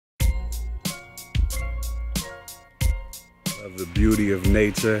Of the beauty of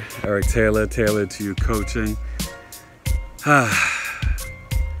nature, Eric Taylor, Taylored2U Coaching.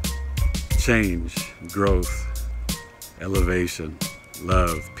 Change, growth, elevation,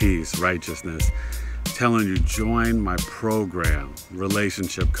 love, peace, righteousness. Telling you, join my program,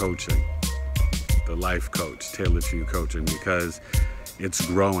 Relationship Coaching, the Life Coach, Taylored2U Coaching, because it's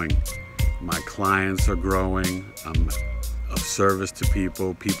growing. My clients are growing. I'm of service to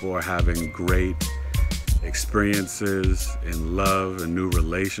people. People are having great experiences in love and new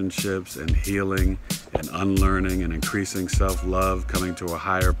relationships and healing and unlearning and increasing self-love, coming to a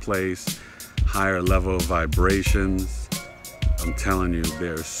higher place, higher level of vibrations. I'm telling you,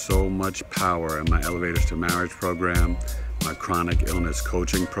 there's so much power in my Elevators to Marriage program, my chronic illness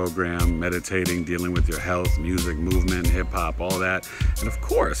coaching program, meditating, dealing with your health, music, movement, hip-hop, all that. And of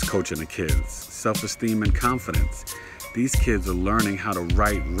course, coaching the kids, self-esteem and confidence. These kids are learning how to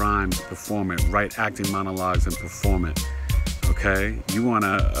write rhymes, perform it, write acting monologues and perform it, okay? You want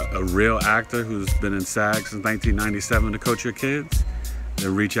a real actor who's been in SAG since 1997 to coach your kids?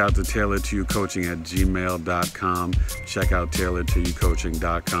 Then reach out to Taylored2U Coaching at gmail.com. Check out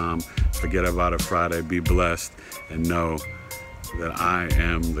Taylored2UCoaching.com. Forget about it Friday. Be blessed and know that I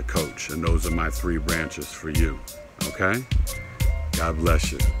am the coach, and those are my 3 branches for you, okay? God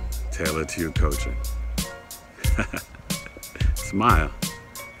bless you. Taylored2U Coaching. Smile.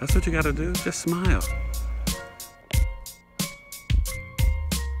 That's what you got to do. Just smile.